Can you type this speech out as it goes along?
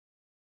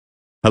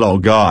Hello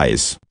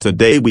guys,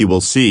 today we will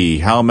see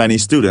how many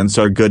students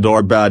are good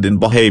or bad in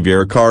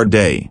behavior card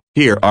day.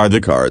 Here are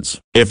the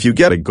cards. If you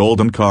get a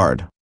golden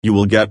card, you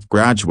will get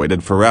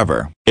graduated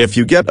forever. If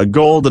you get a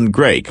golden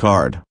gray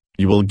card,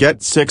 you will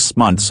get 6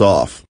 months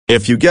off.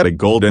 If you get a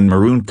golden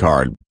maroon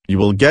card, you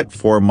will get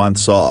 4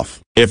 months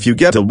off. If you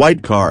get a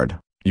white card,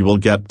 you will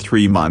get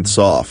 3 months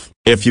off.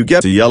 If you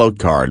get a yellow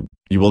card,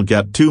 you will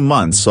get 2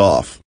 months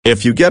off.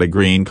 If you get a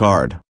green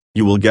card,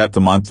 you will get a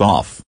month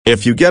off.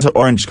 If you get an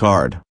orange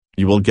card,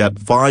 you will get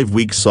 5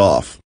 weeks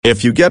off.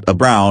 If you get a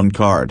brown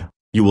card,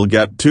 you will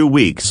get 2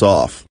 weeks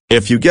off.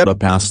 If you get a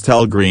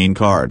pastel green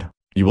card,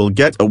 you will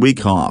get a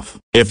week off.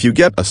 If you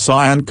get a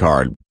cyan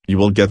card, you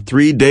will get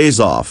 3 days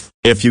off.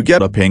 If you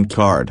get a pink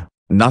card,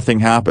 nothing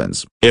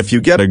happens. If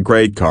you get a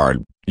gray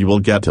card, you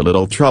will get a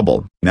little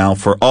trouble. Now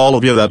for all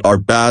of you that are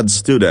bad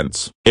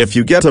students, if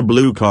you get a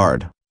blue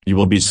card, you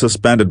will be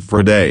suspended for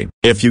a day.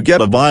 If you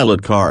get a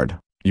violet card,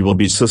 you will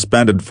be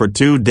suspended for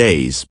 2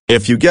 days.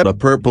 If you get a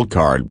purple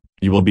card,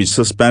 you will be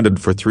suspended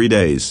for 3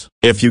 days.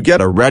 If you get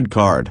a red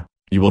card,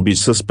 you will be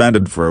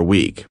suspended for a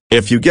week.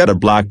 If you get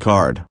a black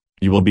card,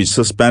 you will be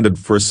suspended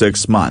for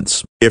 6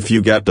 months. If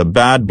you get a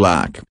bad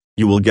black,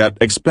 you will get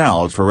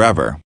expelled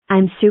forever.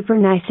 I'm super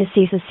nice.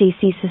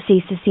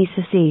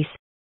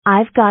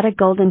 I've got a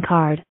golden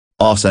card.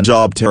 Awesome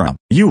job, Tara.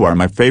 You are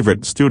my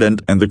favorite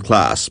student in the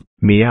class.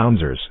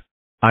 Meowsers.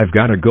 I've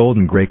got a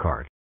golden gray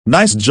card.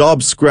 Nice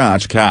job,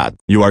 Scratch Cat.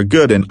 You are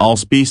good in all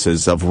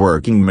species of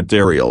working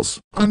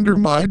materials. Under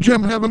my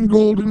gem heaven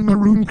golden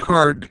maroon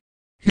card.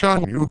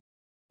 Got you.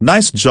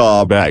 Nice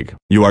job, Egg.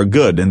 You are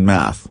good in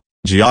math,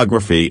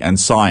 geography and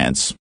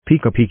science.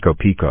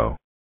 Pico.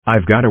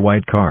 I've got a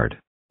white card.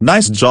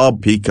 Nice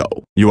job,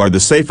 Pico. You are the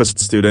safest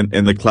student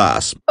in the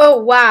class. Oh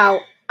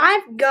wow,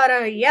 I've got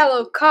a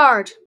yellow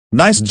card.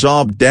 Nice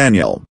job,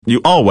 Daniel.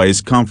 You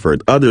always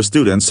comfort other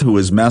students who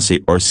is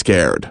messy or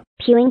scared.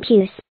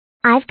 Pews.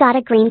 I've got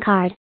a green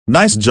card.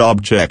 Nice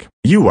job, Chick.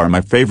 You are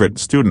my favorite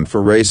student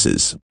for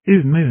races.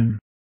 I've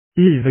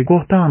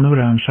got an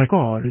orange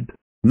card.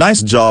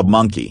 Nice job,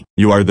 Monkey.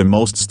 You are the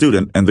most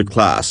student in the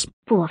class.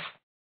 Poof.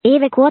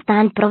 I've got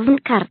an brown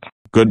card.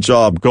 Good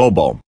job,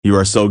 Gobo. You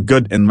are so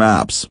good in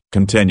maps.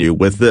 Continue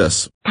with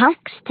this.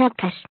 Tax.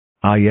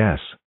 Ah yes.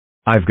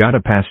 I've got a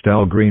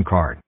pastel green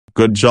card.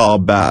 Good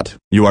job, Bat.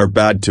 You are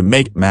bad to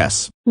make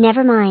mess.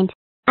 Never mind.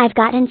 I've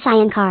got an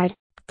cyan card.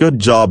 Good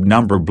job,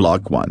 number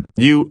block 1.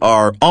 You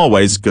are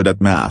always good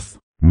at math.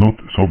 Not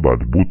so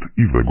bad, but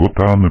I've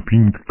got an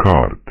pink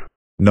card.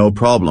 No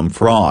problem,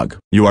 Frog.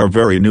 You are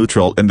very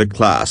neutral in the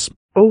class.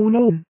 Oh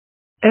no.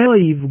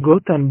 I've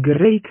got a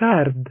gray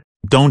card.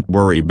 Don't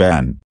worry,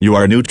 Ben. You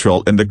are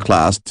neutral in the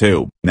class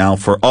too. Now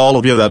for all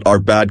of you that are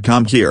bad,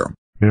 come here.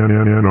 No.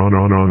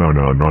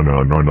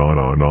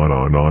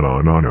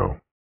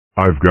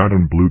 I've got a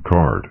blue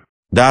card.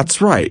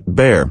 That's right,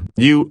 Bear.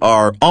 You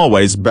are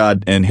always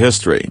bad in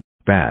history.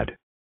 Bad.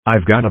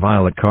 I've got a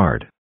violet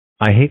card.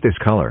 I hate this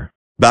color.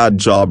 Bad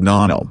job,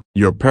 Nano.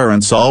 Your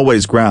parents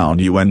always ground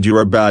you and you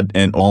are bad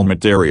in all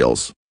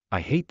materials.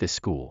 I hate this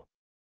school.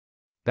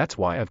 That's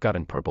why I've got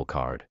an purple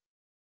card.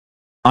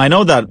 I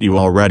know that you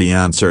already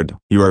answered.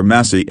 You are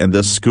messy in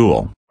this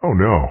school. Oh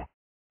no.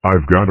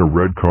 I've got a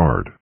red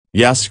card.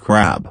 Yes,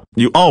 Crab.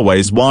 You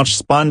always watch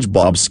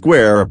SpongeBob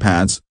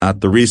SquarePants at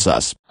the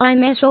recess.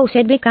 I'm so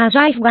sad because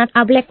I've got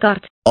a black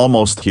card.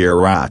 Almost here,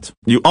 Rat.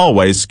 You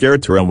always scare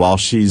Tara while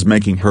she's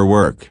making her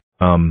work.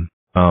 I've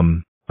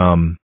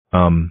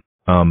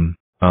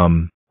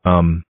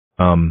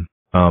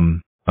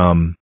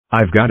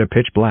got a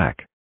pitch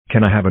black.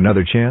 Can I have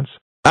another chance?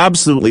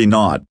 Absolutely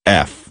not,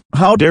 F.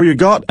 How dare you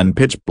got an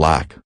pitch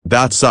black?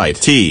 That's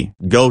IT.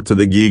 Go to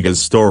the Gigas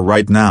store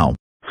right now.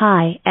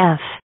 Hi, F.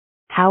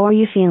 How are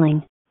you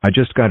feeling? I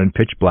just got in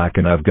pitch black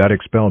and I've got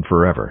expelled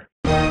forever.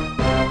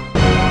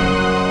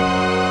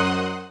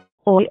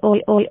 Oi.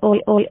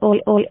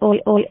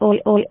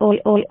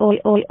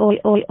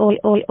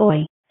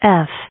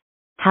 F.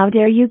 How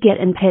dare you get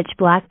in pitch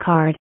black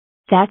card?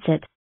 That's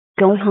it.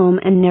 Go home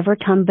and never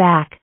come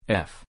back.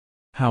 F.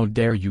 How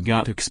dare you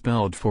got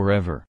expelled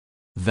forever.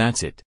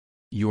 That's it.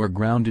 You are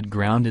grounded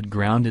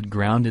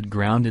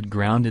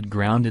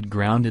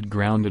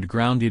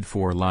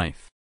for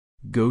life.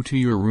 Go to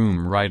your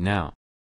room right now.